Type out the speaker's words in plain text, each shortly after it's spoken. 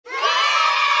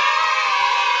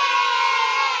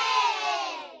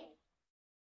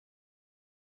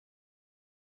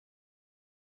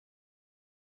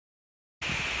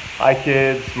Hi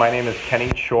kids, my name is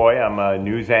Kenny Choi. I'm a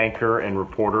news anchor and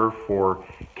reporter for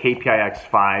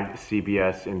KPIX5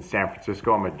 CBS in San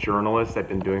Francisco. I'm a journalist. I've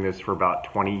been doing this for about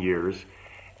 20 years.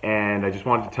 And I just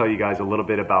wanted to tell you guys a little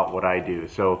bit about what I do.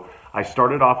 So I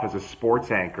started off as a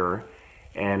sports anchor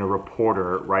and a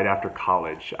reporter right after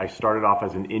college. I started off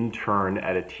as an intern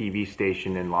at a TV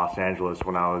station in Los Angeles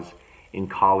when I was in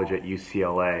college at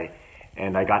UCLA.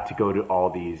 And I got to go to all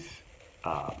these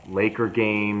Laker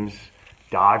games,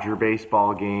 Dodger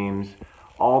baseball games,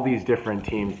 all these different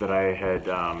teams that I had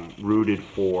rooted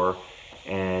for.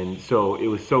 And so it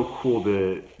was so cool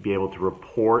to be able to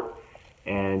report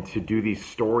and to do these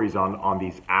stories on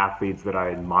these athletes that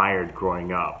I admired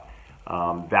growing up.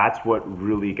 That's what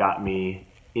really got me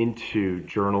into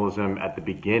journalism at the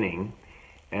beginning.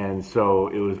 And so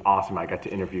it was awesome. I got to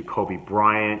interview Kobe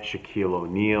Bryant, Shaquille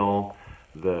O'Neal,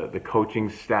 the coaching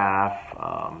staff,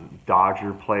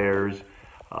 Dodger players,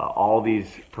 all these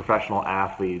professional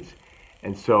athletes.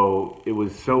 And so it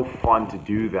was so fun to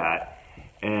do that.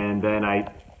 And then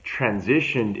I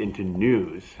transitioned into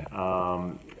news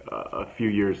a few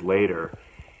years later.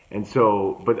 And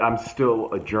so, but I'm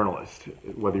still a journalist,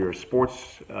 whether you're a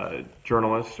sports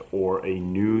journalist or a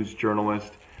news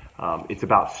journalist. It's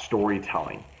about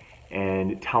storytelling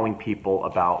and telling people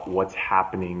about what's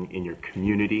happening in your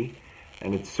community.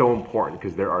 And it's so important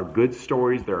because there are good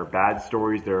stories, there are bad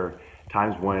stories, there are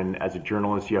times when, as a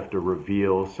journalist, you have to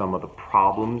reveal some of the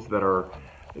problems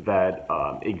that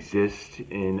exist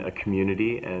in a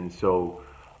community. And so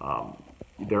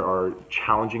there are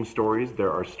challenging stories,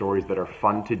 there are stories that are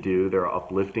fun to do, there are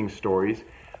uplifting stories,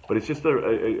 but it's just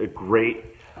a great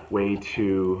way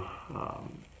to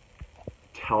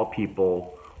tell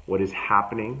people what is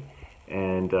happening.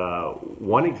 And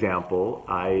one example,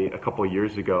 a couple of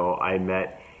years ago, I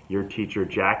met your teacher,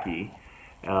 Jackie,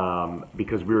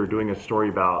 because we were doing a story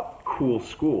about cool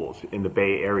schools in the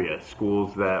Bay Area,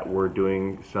 schools that were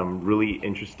doing some really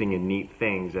interesting and neat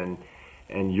things.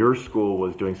 And your school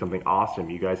was doing something awesome.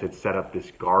 You guys had set up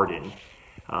this garden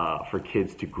for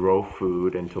kids to grow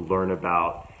food and to learn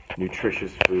about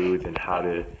nutritious foods and how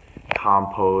to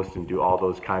compost and do all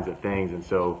those kinds of things. And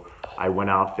so I went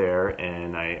out there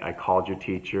and I called your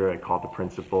teacher, I called the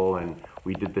principal, and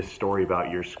we did this story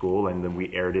about your school, and then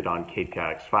we aired it on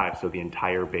KPIX5. So the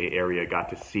entire Bay Area got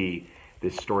to see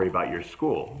this story about your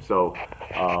school. So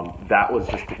that was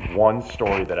just one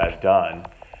story that I've done.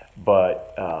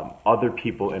 But other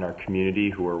people in our community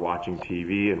who are watching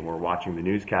TV and were watching the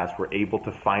newscast were able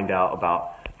to find out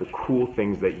about the cool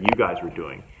things that you guys were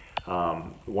doing.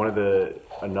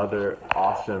 Another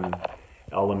awesome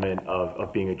element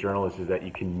of being a journalist is that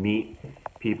you can meet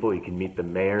people, you can meet the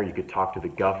mayor, you could talk to the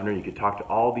governor, you could talk to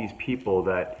all these people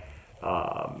that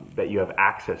you have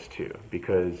access to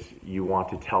because you want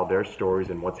to tell their stories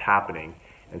and what's happening.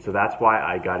 And so that's why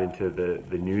I got into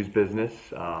the news business,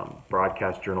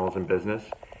 broadcast journalism business.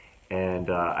 And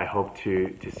I hope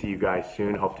to see you guys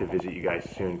soon, hope to visit you guys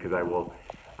soon, because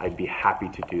I'd be happy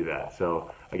to do that. So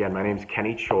again, my name is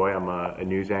Kenny Choi. I'm a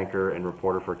news anchor and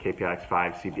reporter for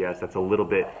KPIX5 CBS. That's a little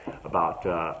bit about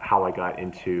how I got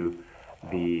into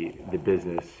the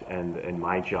business and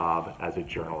my job as a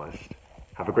journalist.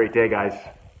 Have a great day, guys.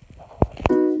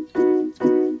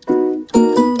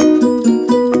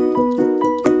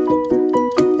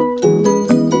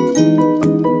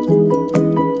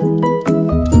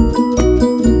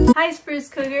 Hi, Spruce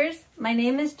Cougars. My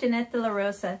name is Jeanette De La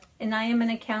Rosa, and I am an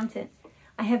accountant.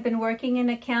 I have been working in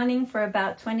accounting for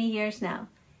about 20 years now.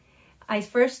 I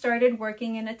first started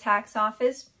working in a tax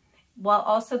office while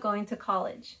also going to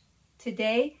college.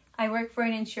 Today, I work for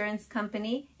an insurance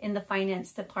company in the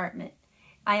finance department.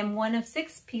 I am one of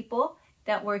 6 people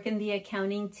that work in the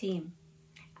accounting team.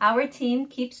 Our team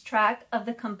keeps track of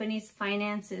the company's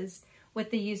finances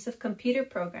with the use of computer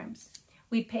programs.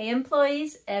 We pay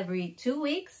employees every 2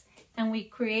 weeks, and we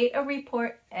create a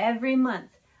report every month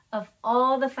of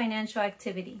all the financial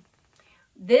activity.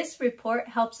 This report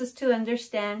helps us to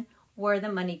understand where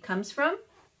the money comes from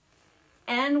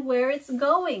and where it's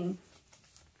going.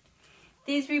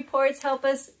 These reports help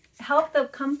the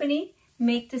company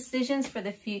make decisions for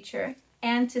the future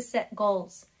and to set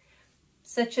goals,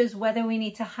 such as whether we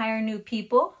need to hire new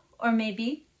people or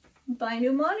maybe buy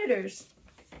new monitors.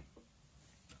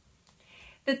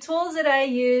 The tools that I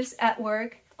use at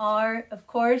work are, of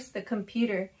course, the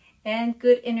computer and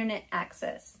good internet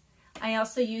access. I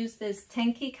also use this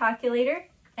 10-key calculator,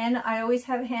 and I always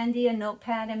have handy a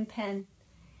notepad and pen.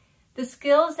 The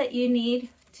skills that you need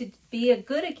to be a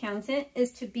good accountant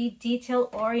is to be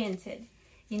detail-oriented.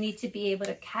 You need to be able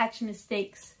to catch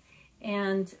mistakes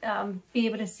and be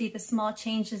able to see the small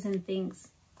changes in things.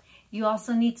 You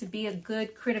also need to be a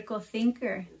good critical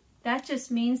thinker. That just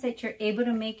means that you're able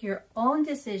to make your own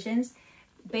decisions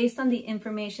based on the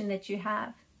information that you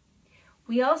have.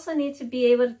 We also need to be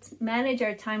able to manage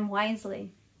our time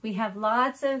wisely. We have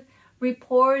lots of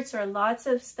reports or lots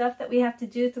of stuff that we have to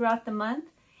do throughout the month,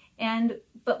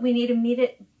 but we need to meet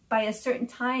it by a certain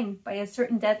time, by a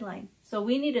certain deadline. So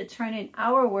we need to turn in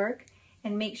our work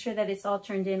and make sure that it's all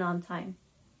turned in on time.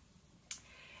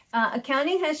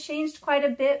 Accounting has changed quite a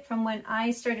bit from when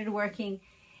I started working,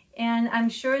 and I'm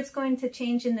sure it's going to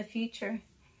change in the future.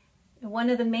 One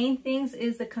of the main things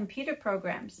is the computer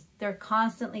programs. They're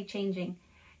constantly changing,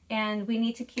 and we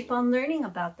need to keep on learning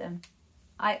about them.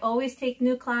 I always take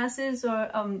new classes or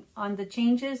on the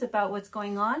changes about what's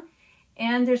going on,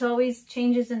 and there's always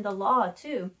changes in the law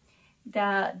too.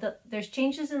 There's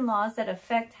changes in laws that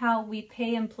affect how we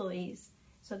pay employees.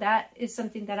 So that is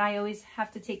something that I always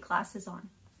have to take classes on.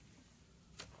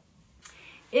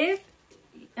 If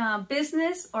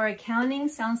business or accounting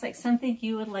sounds like something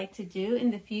you would like to do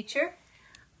in the future,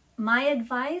 my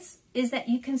advice is that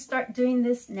you can start doing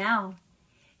this now.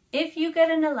 If you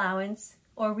get an allowance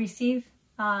or receive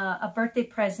a birthday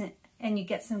present and you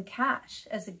get some cash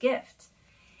as a gift,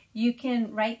 you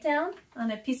can write down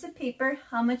on a piece of paper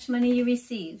how much money you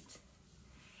received.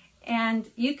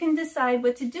 And you can decide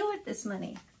what to do with this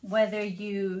money, whether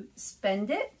you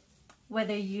spend it,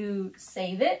 whether you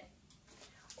save it,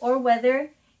 or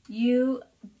whether you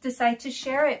decide to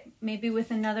share it, maybe with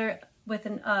an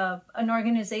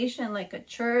organization like a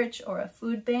church or a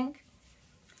food bank.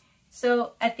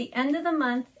 So at the end of the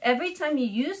month, every time you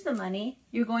use the money,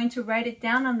 you're going to write it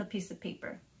down on the piece of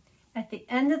paper. At the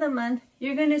end of the month,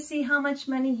 you're going to see how much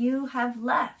money you have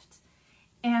left,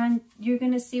 and you're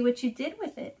going to see what you did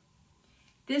with it.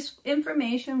 This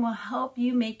information will help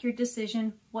you make your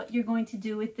decision what you're going to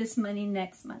do with this money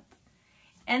next month.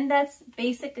 And that's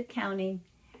basic accounting.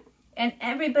 And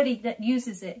everybody that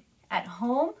uses it at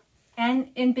home and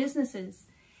in businesses.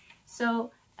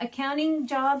 So accounting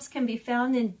jobs can be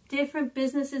found in different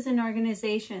businesses and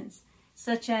organizations,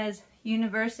 such as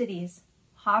universities,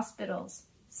 hospitals,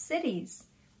 cities,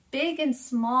 big and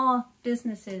small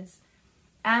businesses,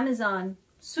 Amazon,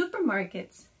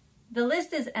 supermarkets. The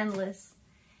list is endless.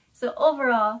 So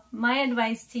overall, my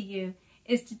advice to you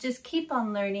is to just keep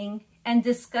on learning and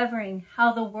discovering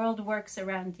how the world works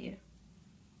around you.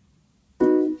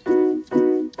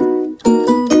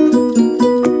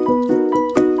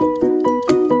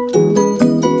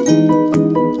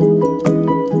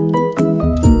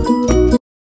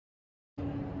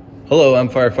 Hello, I'm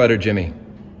Firefighter Jimmy.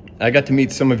 I got to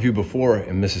meet some of you before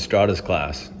in Miss Estrada's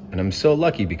class, and I'm so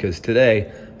lucky because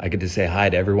today I get to say hi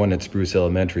to everyone at Spruce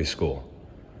Elementary School.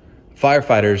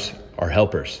 Firefighters are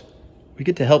helpers. We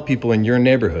get to help people in your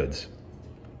neighborhoods.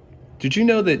 Did you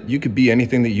know that you could be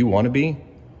anything that you want to be?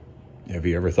 Have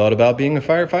you ever thought about being a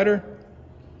firefighter?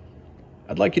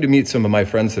 I'd like you to meet some of my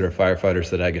friends that are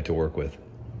firefighters that I get to work with.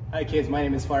 Hi kids, my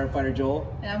name is Firefighter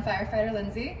Joel. And I'm Firefighter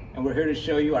Lindsay. And we're here to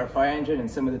show you our fire engine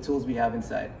and some of the tools we have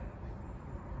inside.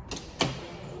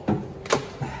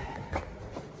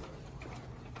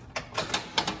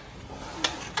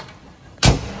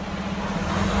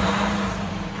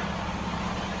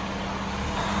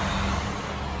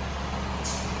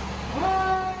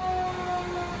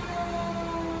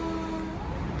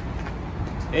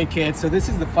 Hey kids, so this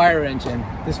is the fire engine.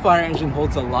 This fire engine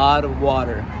holds a lot of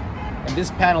water. And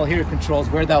this panel here controls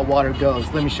where that water goes.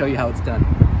 Let me show you how it's done.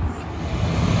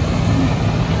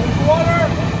 There's water!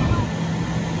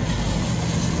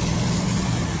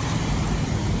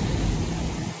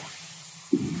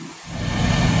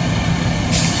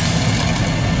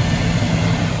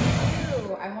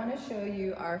 I want to show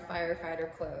you our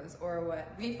firefighter clothes, or what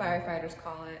we firefighters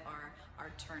call it,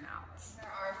 our turnouts. There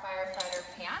are firefighter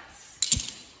pants.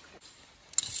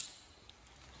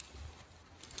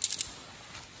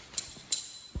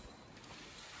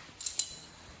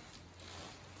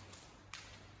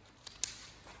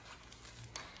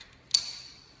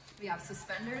 We have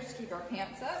suspenders to keep our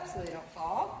pants up so they don't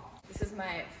fall. This is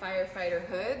my firefighter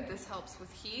hood. This helps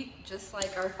with heat, just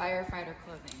like our firefighter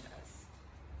clothing does.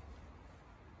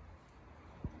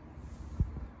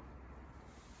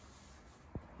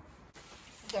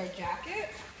 This is our jacket.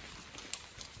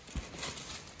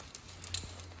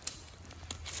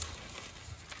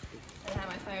 I have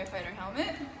my firefighter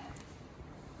helmet.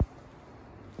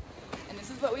 And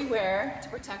this is what we wear to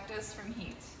protect us from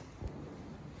heat.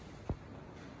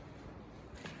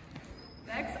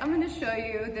 Next, I'm going to show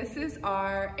you, this is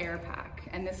our air pack,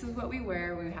 and this is what we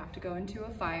wear when we have to go into a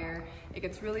fire. It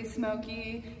gets really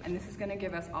smoky, and this is going to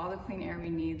give us all the clean air we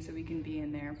need so we can be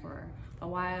in there for a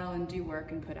while and do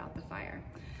work and put out the fire.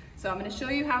 So I'm gonna show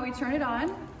you how we turn it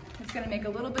on. It's gonna make a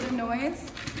little bit of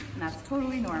noise, and that's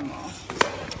totally normal.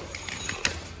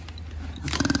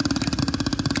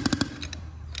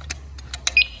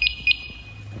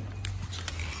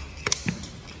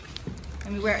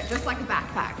 And we wear it just like a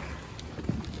backpack.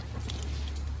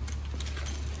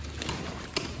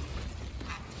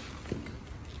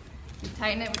 We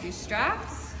tighten it with these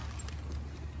straps,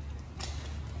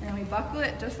 and we buckle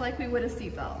it just like we would a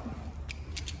seatbelt.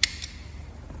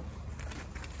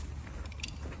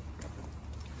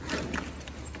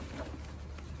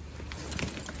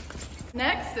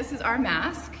 Next, this is our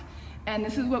mask, and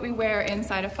this is what we wear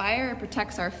inside a fire. It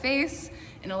protects our face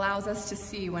and allows us to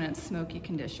see when it's smoky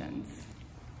conditions.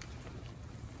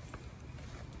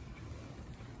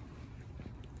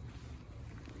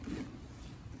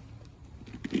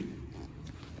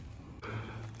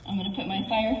 I'm gonna put my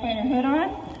firefighter hood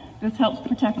on. This helps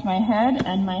protect my head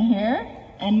and my hair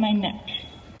and my neck.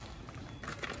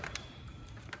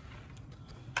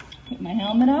 Put my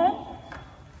helmet on.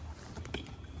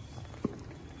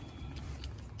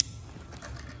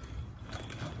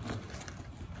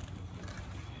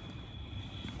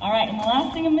 All right, and the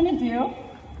last thing I'm gonna do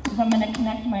is I'm gonna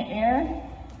connect my air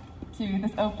to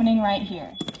this opening right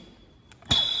here.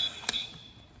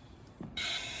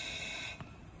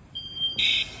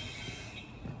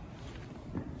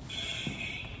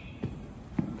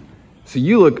 So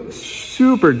you look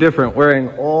super different wearing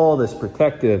all this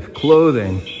protective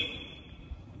clothing,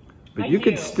 but you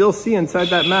could still see inside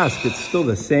that mask. It's still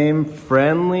the same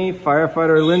friendly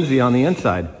firefighter Lindsay on the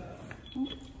inside.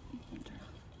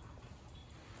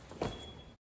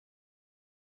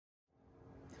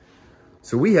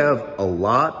 So we have a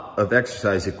lot of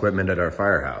exercise equipment at our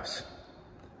firehouse.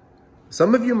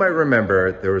 Some of you might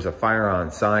remember there was a fire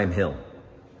on Syme Hill.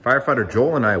 Firefighter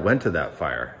Joel and I went to that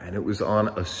fire, and it was on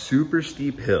a super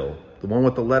steep hill, the one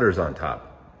with the letters on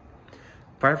top.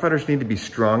 Firefighters need to be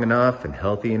strong enough and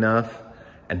healthy enough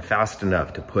and fast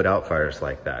enough to put out fires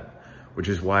like that, which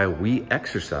is why we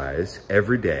exercise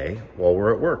every day while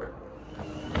we're at work.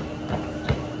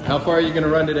 How far are you gonna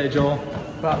run today, Joel?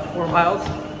 About 4 miles.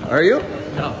 Are you?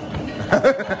 No.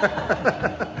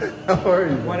 How far are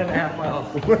you? 1.5 miles.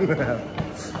 1.5. What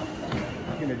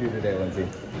are you gonna do today, Lindsay?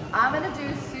 I'm gonna do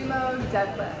sumo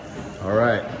deadlifts. All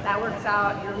right. That works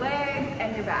out your legs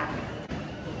and your back.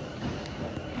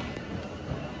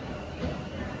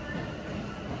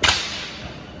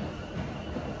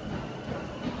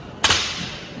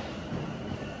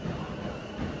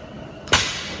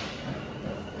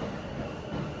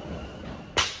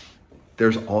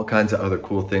 There's all kinds of other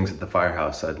cool things at the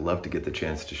firehouse I'd love to get the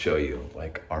chance to show you,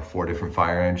 like our 4 different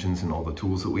fire engines and all the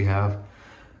tools that we have,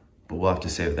 but we'll have to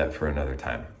save that for another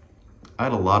time. I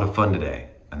had a lot of fun today,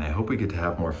 and I hope we get to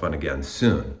have more fun again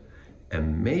soon.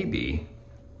 And maybe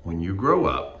when you grow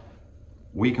up,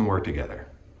 we can work together.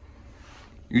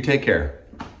 You take care.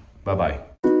 Bye-bye.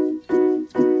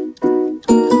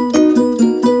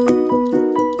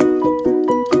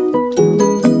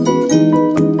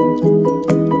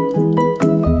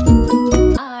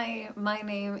 My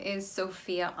name is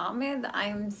Sophia Ahmed.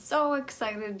 I'm so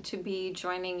excited to be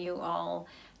joining you all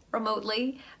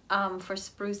remotely for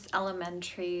Spruce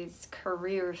Elementary's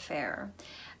career fair.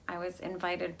 I was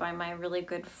invited by my really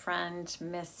good friend,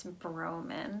 Miss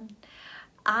Broman.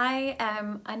 I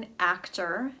am an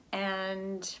actor,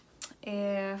 and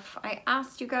if I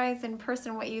asked you guys in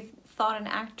person what you thought an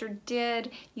actor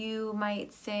did, you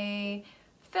might say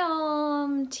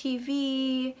film,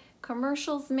 TV,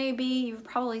 commercials maybe. You've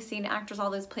probably seen actors all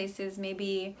those places,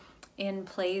 maybe in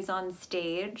plays on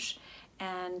stage,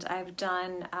 and I've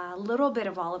done a little bit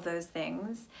of all of those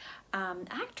things.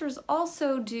 Actors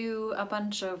also do a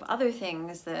bunch of other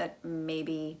things that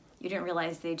maybe you didn't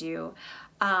realize they do.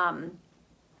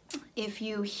 If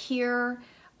you hear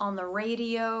on the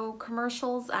radio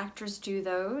commercials, actors do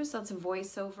those. That's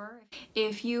voiceover.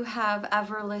 If you have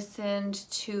ever listened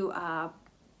to a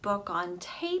book on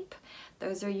tape,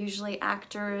 those are usually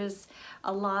actors.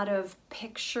 A lot of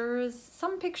pictures,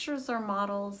 some pictures are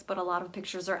models, but a lot of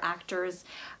pictures are actors.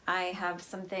 I have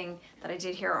something that I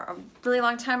did here a really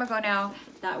long time ago now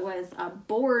that was a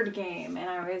board game, and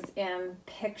I was in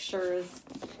pictures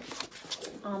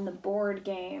on the board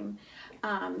game.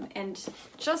 And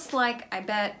just like I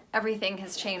bet everything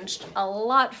has changed a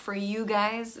lot for you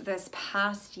guys this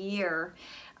past year,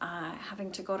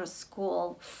 having to go to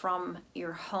school from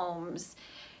your homes,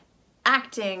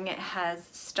 acting has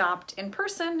stopped in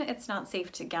person. It's not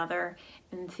safe to gather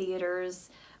in theaters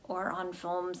or on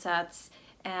film sets.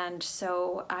 And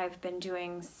so I've been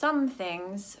doing some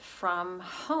things from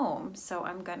home. So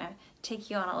I'm gonna take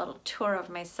you on a little tour of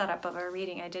my setup of a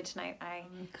reading I did tonight.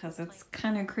 Because it's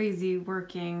kind of crazy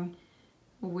working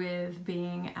with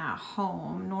being at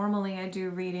home. Normally I do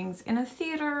readings in a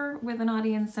theater with an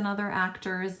audience and other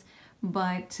actors,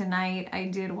 but tonight I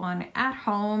did one at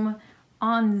home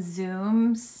on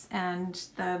Zoom, and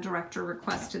the director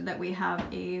requested that we have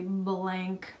a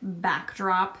blank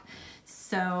backdrop.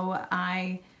 So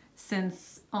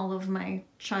since all of my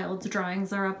child's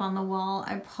drawings are up on the wall,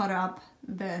 I put up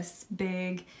this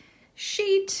big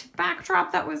sheet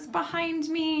backdrop that was behind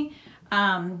me.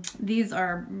 These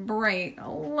are bright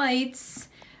lights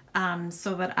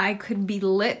so that I could be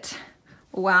lit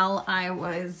while I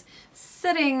was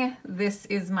sitting. This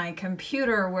is my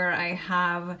computer where I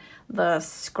have the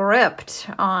script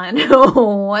on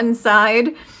one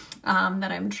side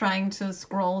that I'm trying to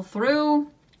scroll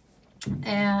through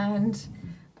and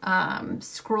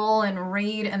scroll and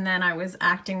read, and then I was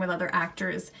acting with other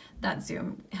actors. That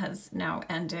Zoom has now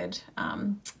ended,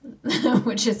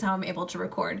 which is how I'm able to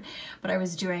record. But I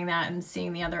was doing that and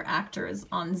seeing the other actors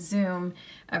on Zoom.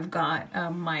 I've got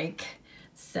a mic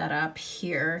set up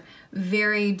here,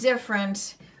 very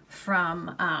different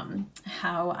from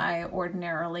how I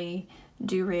ordinarily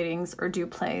do readings or do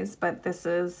plays, but this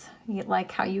is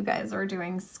like how you guys are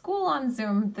doing school on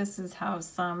Zoom. This is how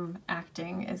some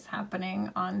acting is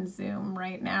happening on Zoom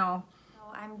right now.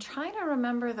 I'm trying to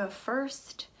remember the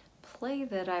first play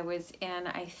that I was in.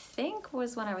 I think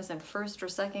was when I was in 1st or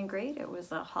 2nd grade. It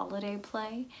was a holiday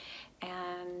play,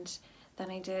 and then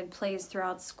I did plays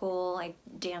throughout school. I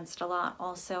danced a lot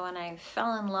also, and I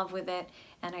fell in love with it,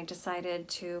 and I decided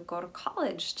to go to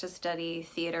college to study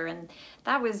theater, and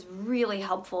that was really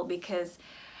helpful because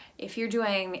if you're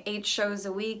doing 8 shows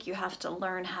a week, you have to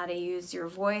learn how to use your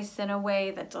voice in a way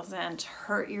that doesn't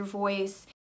hurt your voice.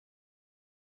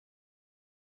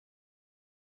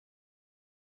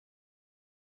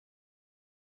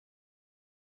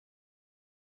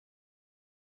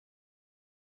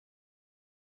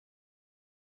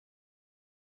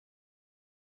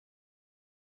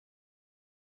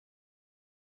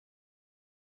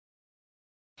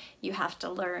 You have to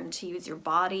learn to use your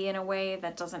body in a way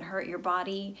that doesn't hurt your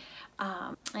body.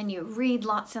 And you read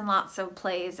lots and lots of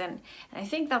plays. And I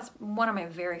think that's one of my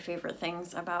very favorite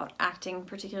things about acting,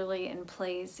 particularly in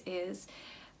plays, is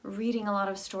reading a lot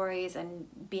of stories and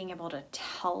being able to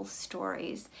tell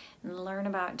stories and learn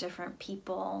about different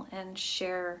people and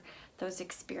share those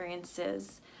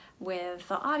experiences with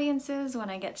the audiences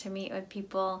when I get to meet with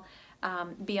people.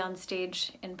 Be on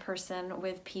stage in person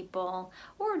with people,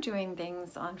 or doing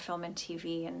things on film and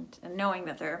TV, and knowing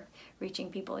that they're reaching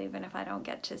people even if I don't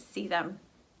get to see them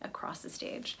across the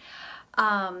stage.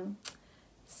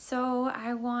 So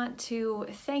I want to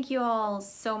thank you all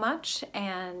so much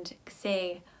and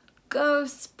say, go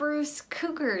Spruce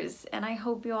Cougars! And I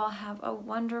hope you all have a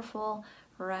wonderful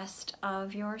rest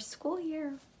of your school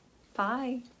year.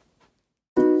 Bye!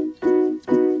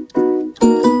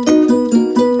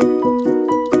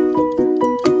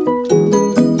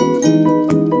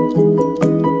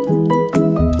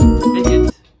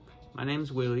 My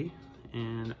name's Willie,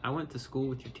 and I went to school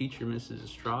with your teacher, Mrs.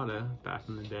 Estrada, back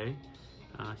in the day.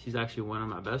 She's actually one of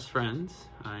my best friends,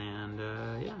 and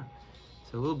yeah.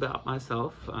 So a little bit about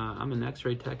myself. I'm an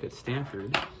X-ray tech at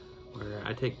Stanford, where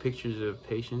I take pictures of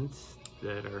patients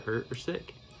that are hurt or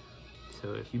sick.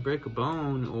 So if you break a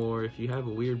bone, or if you have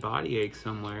a weird body ache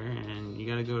somewhere and you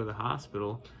gotta go to the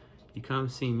hospital, you come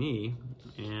see me,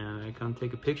 and I come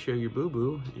take a picture of your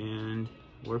boo-boo and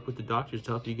work with the doctors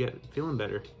to help you get feeling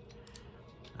better.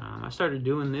 I started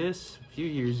doing this a few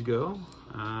years ago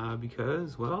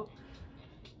because, well,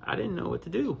 I didn't know what to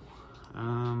do.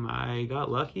 I got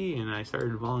lucky and I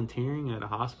started volunteering at a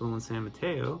hospital in San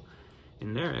Mateo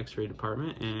in their X-ray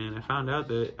department, and I found out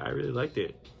that I really liked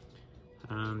it.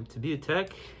 To be a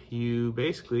tech, you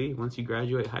basically, once you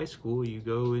graduate high school, you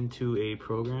go into a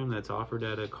program that's offered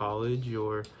at a college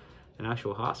or an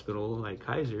actual hospital like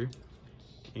Kaiser,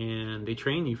 and they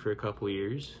train you for a couple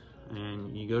years.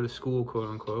 And you go to school, quote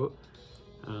unquote,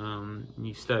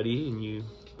 you study and you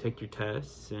take your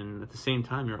tests, and at the same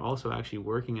time you're also actually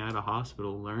working at a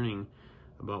hospital learning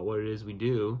about what it is we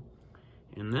do.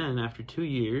 And then after 2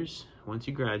 years, once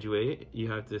you graduate,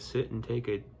 you have to sit and take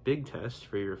a big test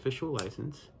for your official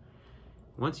license.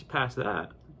 Once you pass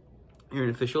that, you're an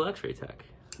official X-ray tech.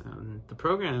 The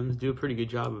programs do a pretty good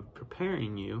job of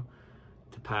preparing you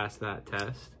to pass that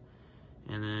test,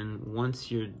 and then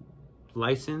once you're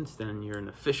licensed and you're an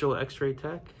official X-ray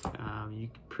tech, you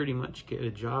can pretty much get a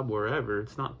job wherever.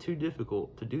 It's not too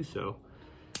difficult to do so.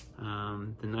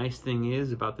 The nice thing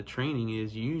is about the training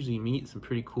is you usually meet some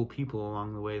pretty cool people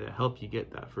along the way that help you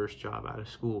get that first job out of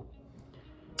school.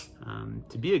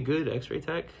 To be a good x-ray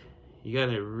tech, you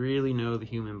gotta really know the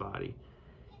human body.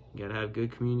 You gotta have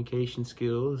good communication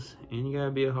skills, and you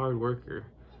gotta be a hard worker.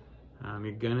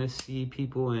 You're gonna see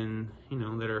people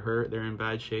that are hurt, they're in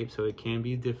bad shape, so it can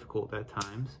be difficult at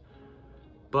times.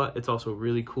 But it's also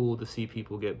really cool to see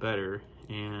people get better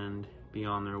and be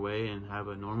on their way and have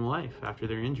a normal life after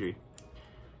their injury.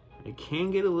 It can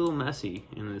get a little messy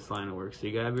in this line of work, so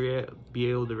you gotta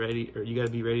you gotta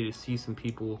be ready to see some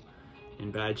people in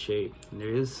bad shape. And there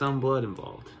is some blood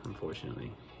involved,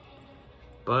 unfortunately.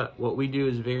 But what we do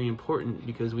is very important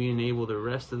because we enable the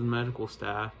rest of the medical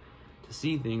staff to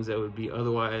see things that would be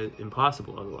otherwise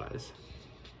impossible otherwise.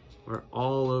 We're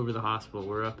all over the hospital.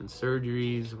 We're up in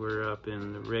surgeries, we're up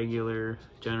in the regular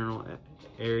general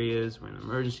areas, we're in the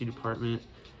emergency department.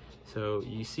 So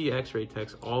you see x-ray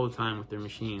techs all the time with their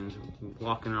machines,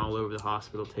 walking all over the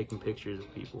hospital, taking pictures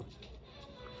of people.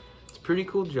 It's a pretty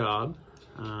cool job.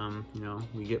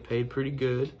 We get paid pretty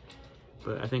good,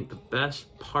 but I think the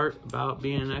best part about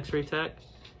being an x-ray tech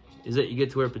is that you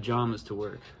get to wear pajamas to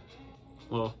work.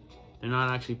 Well, they're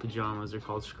not actually pajamas, they're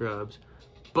called scrubs,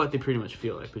 but they pretty much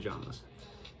feel like pajamas.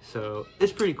 So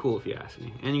it's pretty cool if you ask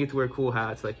me. And you get to wear cool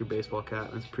hats like your baseball cap,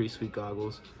 and it's pretty sweet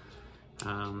goggles.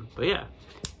 But yeah,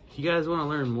 if you guys want to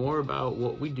learn more about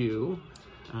what we do,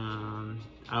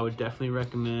 I would definitely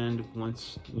recommend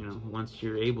once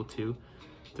you're able to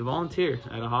volunteer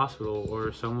at a hospital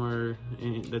or somewhere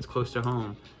that's close to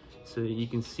home, so that you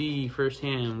can see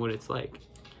firsthand what it's like.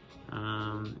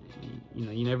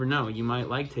 You never know. You might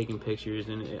like taking pictures,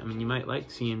 and you might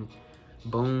like seeing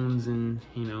bones and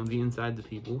the insides of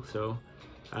people. So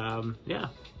yeah,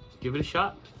 give it a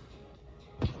shot.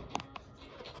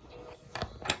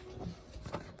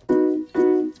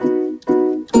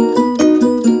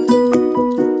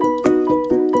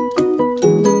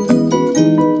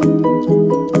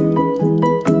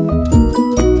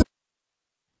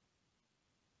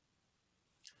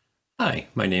 Hi,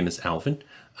 my name is Alvin.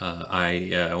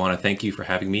 I want to thank you for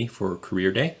having me for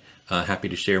Career Day. Happy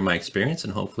to share my experience,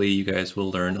 and hopefully you guys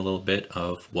will learn a little bit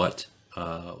of what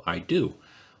I do.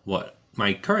 What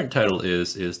my current title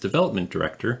is Development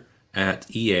Director at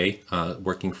EA,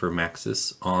 working for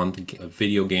Maxis on the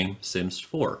video game Sims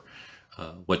 4.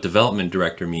 What Development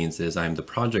Director means is I'm the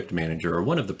project manager, or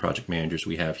one of the project managers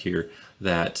we have here,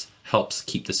 that helps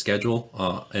keep the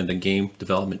schedule and the game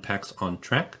development packs on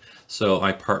track. So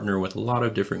I partner with a lot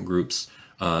of different groups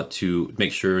to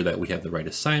make sure that we have the right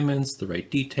assignments, the right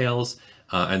details,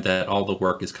 and that all the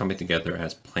work is coming together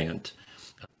as planned.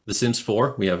 The Sims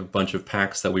 4, we have a bunch of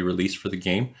packs that we released for the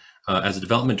game. As a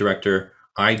development director,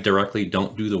 I directly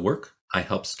don't do the work. I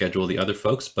help schedule the other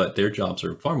folks, but their jobs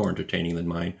are far more entertaining than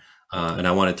mine. And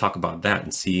I want to talk about that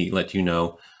and let you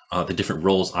know the different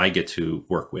roles I get to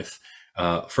work with.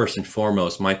 First and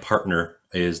foremost, my partner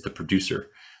is the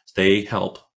producer. They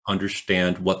help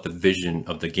understand what the vision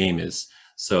of the game is.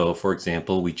 So for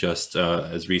example, we just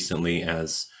as recently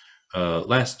as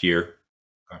last year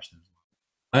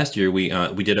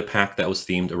we did a pack that was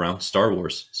themed around Star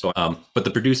Wars. So but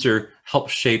the producer helped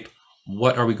shape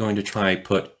what are we going to try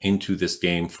put into this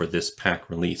game for this pack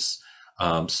release.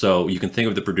 So you can think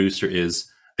of the producer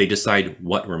is they decide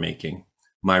what we're making.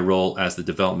 My role as the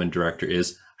development director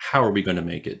is how are we going to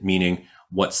make it, meaning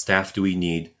what staff do we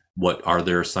need, what are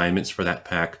their assignments for that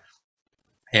pack,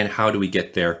 and how do we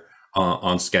get there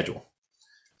on schedule.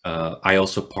 I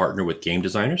also partner with game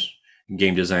designers.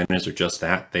 Game designers are just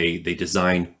that. They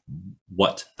design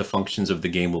what the functions of the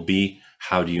game will be,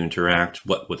 how do you interact,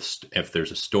 if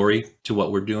there's a story to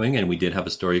what we're doing, and we did have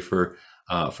a story for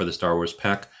the Star Wars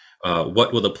pack.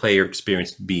 What will the player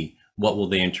experience be? What will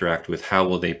they interact with? How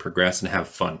will they progress and have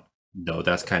fun? No,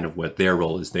 that's kind of what their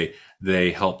role is.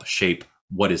 They help shape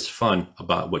what is fun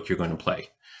about what you're going to play.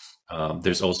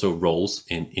 There's also roles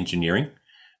in engineering.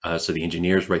 So the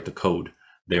engineers write the code.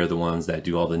 They're the ones that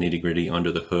do all the nitty-gritty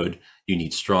under the hood. You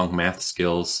need strong math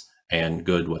skills and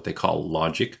good what they call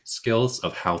logic skills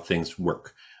of how things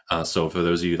work. So for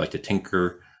those of you who like to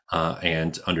tinker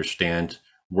and understand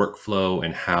workflow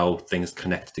and how things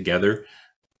connect together,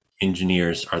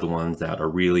 engineers are the ones that are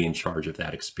really in charge of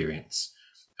that experience.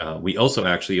 We also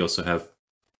have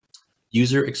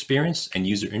user experience and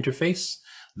user interface.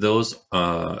 Those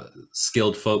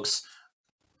skilled folks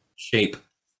shape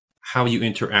how you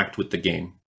interact with the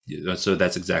game. So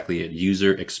that's exactly it.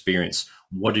 User experience.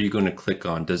 What are you going to click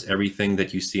on? Does everything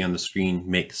that you see on the screen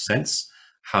make sense?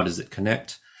 How does it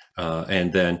connect?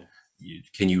 And then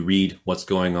can you read what's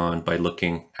going on by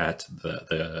looking at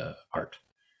the art?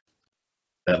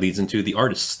 That leads into the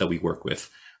artists that we work with.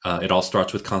 It all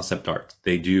starts with concept art.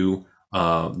 They do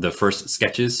the first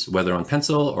sketches, whether on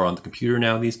pencil or on the computer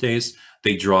now these days.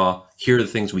 They draw, here are the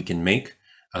things we can make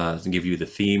to give you the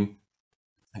theme.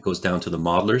 It goes down to the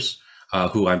modelers,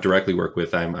 who I directly work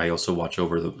with. I also watch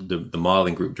over the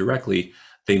modeling group directly.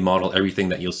 They model everything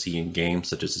that you'll see in games,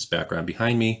 such as this background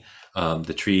behind me,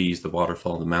 the trees, the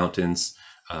waterfall, the mountains.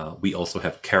 We also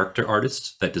have character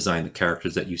artists that design the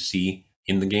characters that you see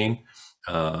in the game.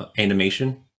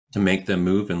 Animation to make them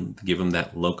move and give them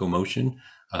that locomotion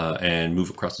and move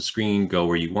across the screen, go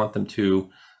where you want them to.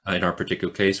 In our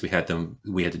particular case, we had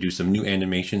to do some new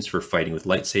animations for fighting with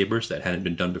lightsabers that hadn't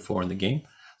been done before in the game.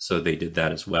 So they did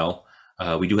that as well.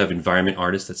 We do have environment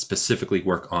artists that specifically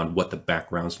work on what the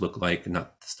backgrounds look like,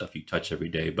 not the stuff you touch every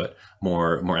day, but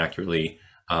more accurately,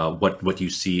 what you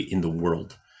see in the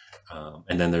world.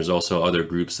 And then there's also other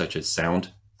groups such as sound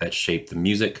that shape the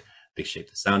music. They shape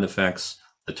the sound effects,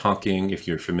 the talking. If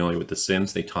you're familiar with The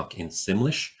Sims, they talk in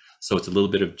Simlish. So it's a little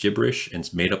bit of gibberish and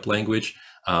it's made up language.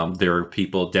 There are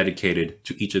people dedicated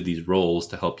to each of these roles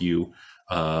to help you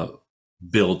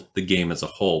build the game as a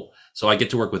whole. So I get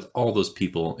to work with all those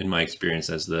people in my experience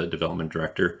as the development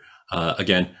director.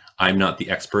 Again, I'm not the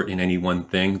expert in any one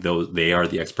thing, though they are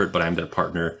the expert, but I'm their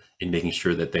partner in making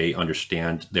sure that they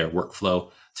understand their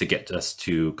workflow to get us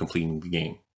to completing the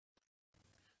game.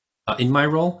 In my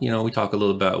role, we talk a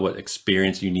little about what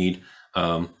experience you need.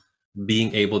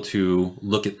 Being able to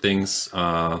look at things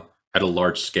at a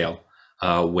large scale,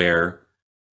 where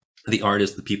the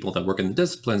artists, the people that work in the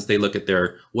disciplines, they look at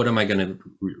what am I going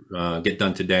to get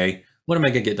done today? What am I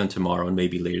going to get done tomorrow and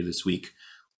maybe later this week?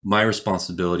 My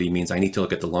responsibility means I need to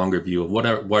look at the longer view of what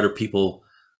are people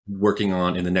working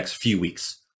on in the next few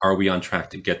weeks? Are we on track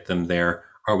to get them there?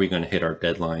 Are we going to hit our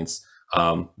deadlines?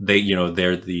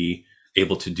 They're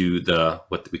able to do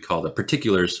what we call the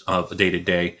particulars of day to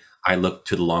day. I look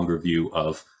to the longer view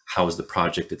of how is the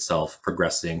project itself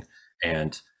progressing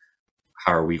and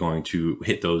how are we going to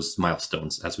hit those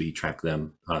milestones as we track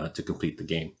them to complete the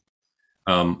game.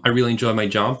 I really enjoy my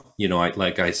job.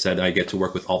 Like I said, I get to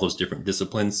work with all those different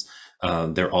disciplines.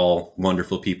 They're all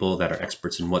wonderful people that are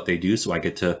experts in what they do. So I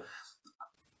get to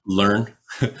learn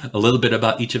a little bit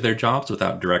about each of their jobs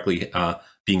without directly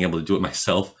being able to do it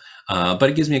myself. But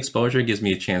it gives me exposure. It gives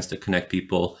me a chance to connect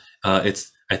people.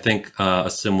 It's, I think, a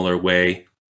similar way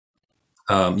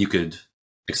you could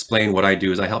explain what I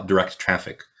do is I help direct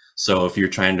traffic. So if you're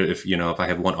trying to, if I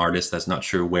have one artist that's not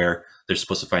sure where they're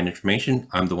supposed to find information,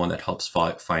 I'm the one that helps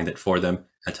find it for them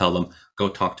and tell them, go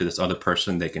talk to this other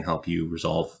person. They can help you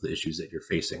resolve the issues that you're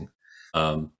facing.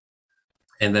 And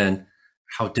then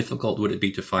how difficult would it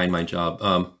be to find my job,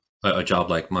 a job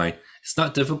like mine? It's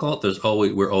not difficult.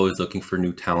 We're always looking for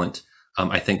new talent.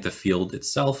 I think the field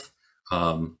itself,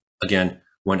 again,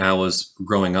 when I was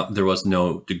growing up, there was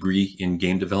no degree in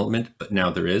game development, but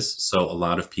now there is. So a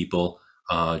lot of people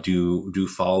do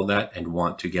follow that and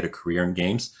want to get a career in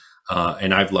games.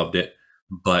 And I've loved it,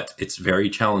 but it's very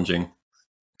challenging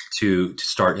to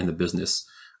start in the business.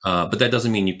 But that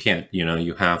doesn't mean you can't,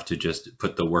 you have to just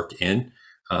put the work in.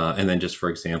 And then just, for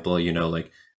example,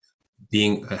 like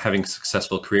having a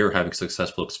successful career or having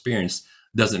successful experience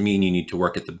doesn't mean you need to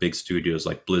work at the big studios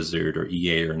like Blizzard or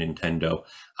EA or Nintendo.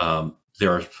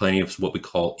 There are plenty of what we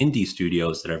call indie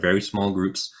studios that are very small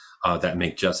groups that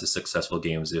make just as successful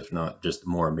games, if not just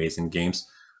more amazing games.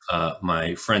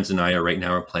 My friends and I right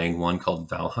now are playing one called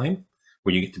Valheim,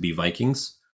 where you get to be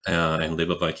Vikings and live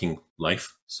a Viking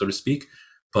life, so to speak.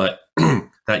 But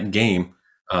that game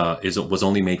was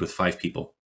only made with 5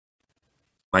 people.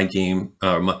 My game,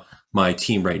 my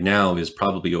team right now is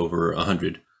probably over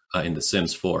 100 in The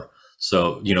Sims 4.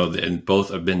 So, and both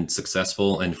have been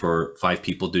successful. And for 5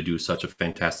 people to do such a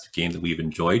fantastic game that we've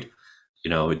enjoyed,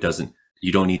 you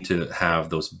don't need to have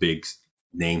those big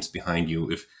names behind you.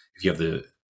 If you have the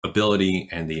ability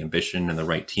and the ambition and the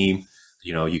right team,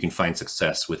 you can find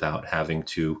success without having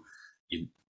to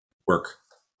work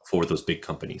for those big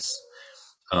companies.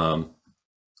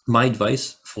 My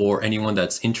advice for anyone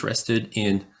that's interested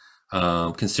in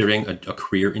considering a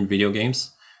career in video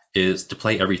games is to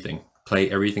play everything. Play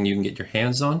everything you can get your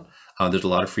hands on. There's a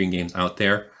lot of free games out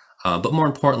there. But more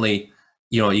importantly,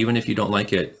 even if you don't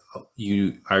like it,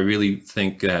 I really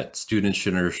think that students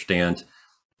should understand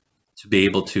to be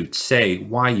able to say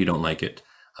why you don't like it.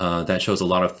 That shows a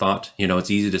lot of thought.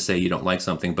 It's easy to say you don't like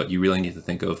something, but you really need to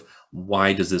think of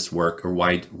why does this work, or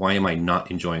why am I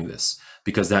not enjoying this?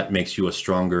 Because that makes you a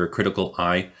stronger critical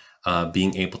eye,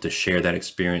 being able to share that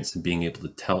experience and being able to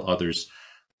tell others,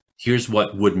 here's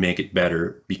what would make it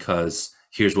better because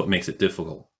here's what makes it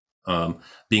difficult.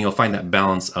 Being able to find that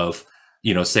balance of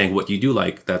saying what you do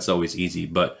like, that's always easy,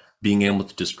 but being able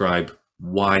to describe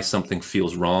why something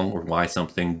feels wrong or why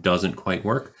something doesn't quite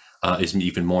work is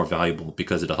even more valuable,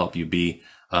 because it'll help you be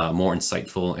more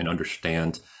insightful and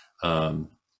understand how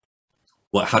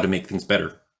to make things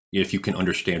better if you can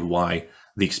understand why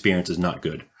the experience is not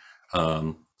good.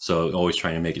 So always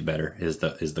trying to make it better is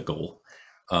the goal.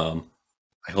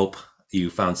 I hope you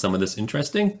found some of this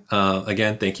interesting.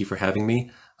 Again, thank you for having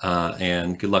me,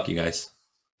 and good luck, you guys.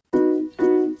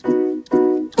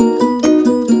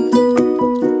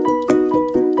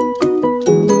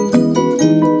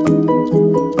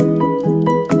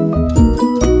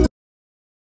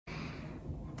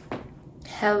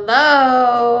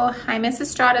 Hello, hi Mrs.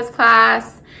 Estrada's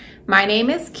class. My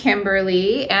name is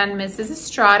Kimberly, and Mrs.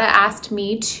 Estrada asked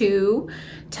me to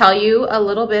tell you a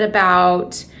little bit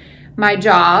about my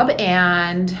job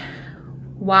and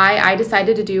why I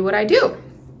decided to do what I do.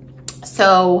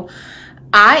 So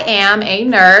I am a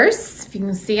nurse. If you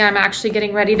can see, I'm actually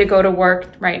getting ready to go to work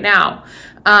right now.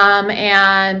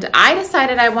 And I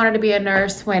decided I wanted to be a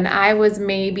nurse when I was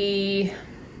maybe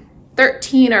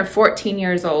 13 or 14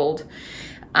 years old.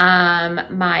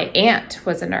 My aunt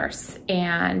was a nurse,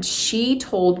 and she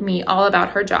told me all about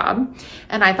her job,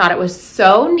 and I thought it was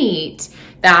so neat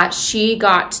that she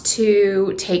got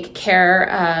to take care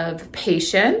of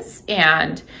patients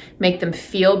and make them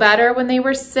feel better when they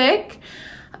were sick.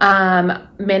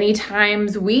 Many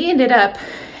times we ended up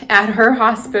at her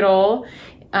hospital.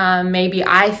 Maybe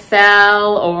I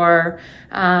fell, or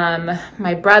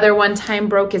my brother one time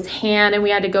broke his hand and we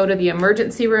had to go to the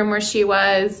emergency room where she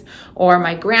was, or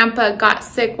my grandpa got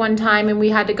sick one time and we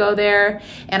had to go there,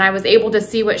 and I was able to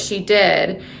see what she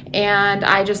did, and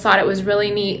I just thought it was really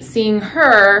neat seeing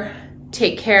her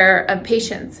take care of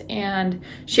patients, and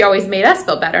she always made us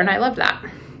feel better, and I loved that.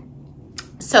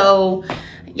 So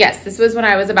yes, this was when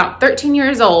I was about 13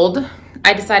 years old.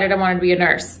 I decided I wanted to be a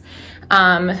nurse.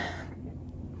 Long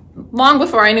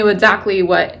before I knew exactly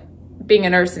what being a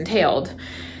nurse entailed.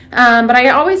 But I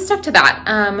always stuck to that,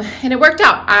 and it worked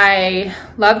out. I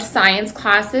loved science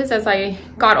classes as I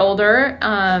got older.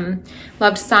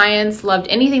 Loved science, loved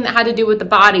anything that had to do with the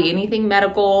body, anything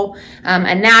medical,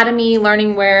 anatomy,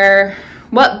 learning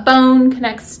what bone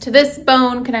connects to this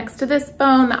bone, connects to this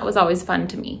bone. That was always fun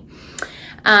to me.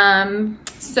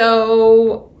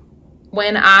 So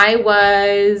when I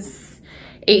was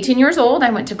 18 years old, I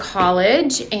went to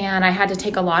college, and I had to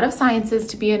take a lot of sciences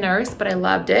to be a nurse, but I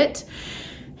loved it.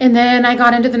 And then I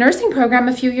got into the nursing program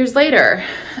a few years later.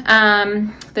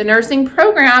 The nursing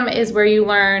program is where you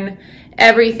learn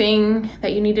everything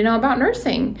that you need to know about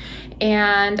nursing.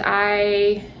 And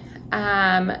I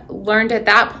learned at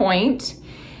that point,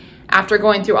 after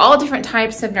going through all different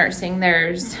types of nursing,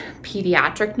 there's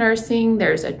pediatric nursing,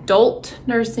 there's adult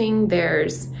nursing,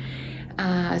 there's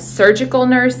surgical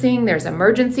nursing, there's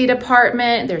emergency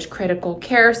department, there's critical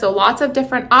care, so lots of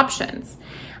different options.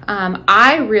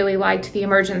 I really liked the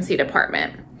emergency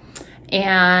department,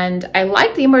 and I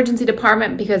like the emergency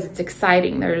department because it's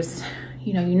exciting. There's,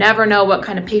 you never know what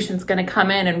kind of patient's going to come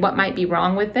in and what might be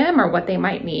wrong with them or what they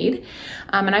might need,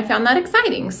 and I found that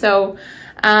exciting. So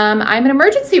I'm an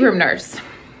emergency room nurse,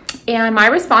 and my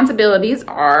responsibilities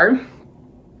are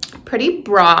pretty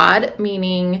broad,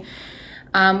 meaning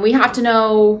we have to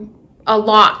know a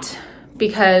lot,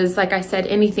 because like I said,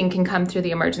 anything can come through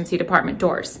the emergency department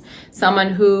doors. Someone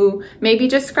who maybe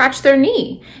just scratched their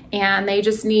knee and they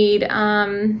just need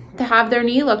to have their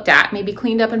knee looked at, maybe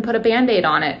cleaned up and put a Band-Aid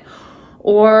on it,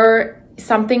 or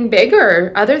something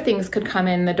bigger. Other things could come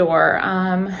in the door.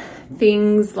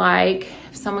 Things like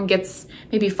if someone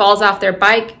maybe falls off their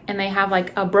bike and they have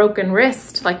like a broken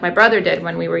wrist, like my brother did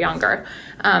when we were younger.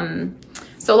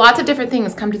 So lots of different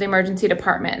things come to the emergency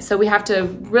department. So we have to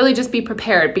really just be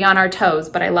prepared, be on our toes,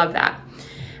 but I love that.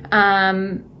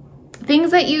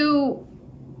 Things that you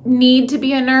need to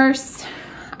be a nurse,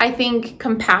 I think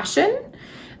compassion,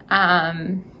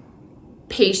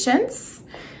 patience.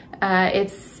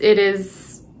 It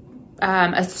is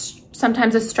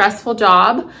sometimes a stressful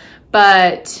job,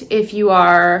 but if you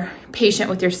are patient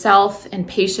with yourself and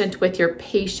patient with your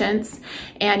patients,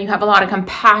 and you have a lot of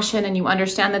compassion and you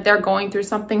understand that they're going through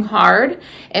something hard,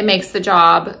 it makes the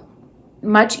job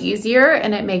much easier,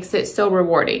 and it makes it so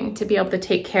rewarding to be able to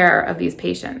take care of these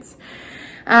patients.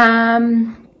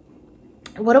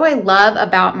 What do I love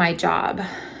about my job?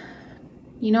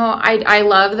 I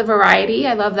love the variety.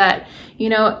 I love that,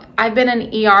 I've been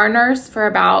an ER nurse for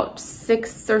about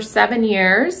 6 or 7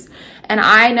 years, And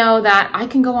I know that I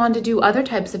can go on to do other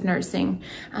types of nursing.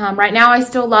 Right now, I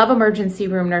still love emergency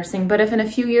room nursing, but if in a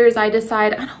few years I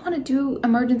decide I don't want to do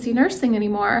emergency nursing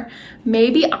anymore,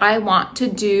 maybe I want to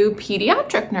do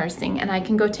pediatric nursing and I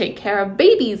can go take care of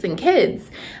babies and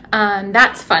kids.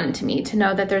 That's fun to me to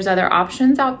know that there's other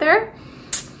options out there.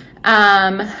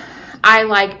 I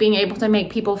like being able to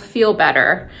make people feel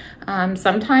better.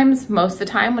 Sometimes, most of the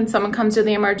time, when someone comes to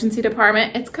the emergency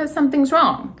department, it's because something's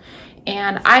wrong.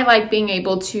 And I like being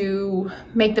able to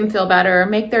make them feel better,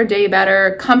 make their day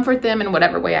better, comfort them in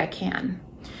whatever way I can.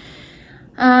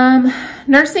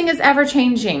 Nursing is ever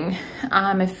changing.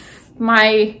 If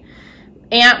my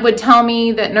aunt would tell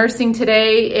me that nursing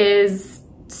today is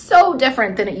so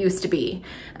different than it used to be.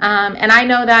 And I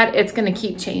know that it's going to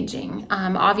keep changing.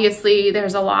 Obviously,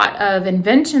 there's a lot of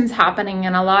inventions happening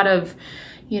and a lot of,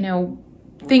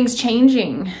 things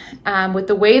changing with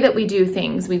the way that we do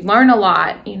things. We learn a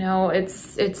lot.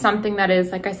 It's something that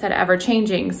is, like I said, ever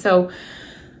changing. So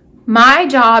my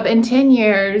job in 10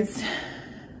 years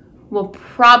will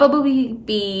probably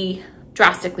be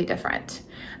drastically different.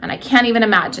 And I can't even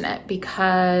imagine it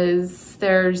because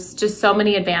there's just so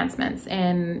many advancements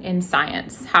in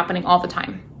science happening all the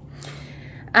time.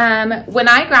 When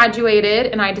I graduated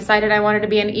and I decided I wanted to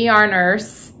be an ER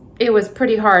nurse, it was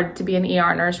pretty hard to be an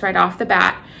ER nurse right off the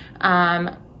bat.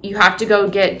 You have to go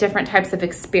get different types of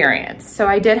experience. So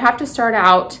I did have to start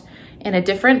out in a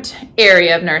different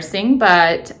area of nursing,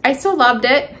 but I still loved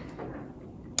it.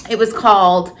 It was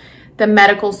called the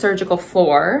medical surgical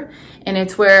floor, and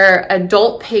it's where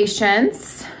adult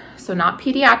patients, so not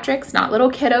pediatrics, not little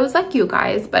kiddos like you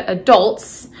guys, but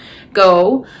adults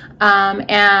go,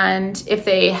 and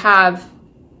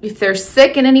if they're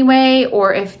sick in any way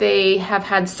or if they have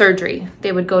had surgery,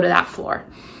 they would go to that floor.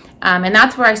 And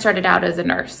that's where I started out as a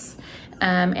nurse.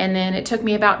 And then it took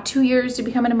me about 2 years to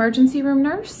become an emergency room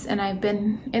nurse, and I've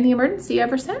been in the emergency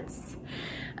ever since.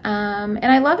 And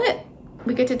I love it.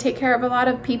 We get to take care of a lot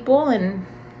of people and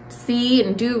see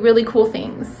and do really cool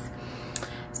things.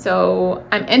 So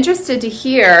I'm interested to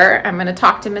hear, I'm gonna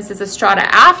talk to Mrs. Estrada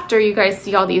after you guys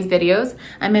see all these videos.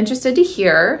 I'm interested to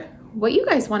hear what you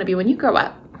guys wanna be when you grow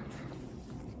up.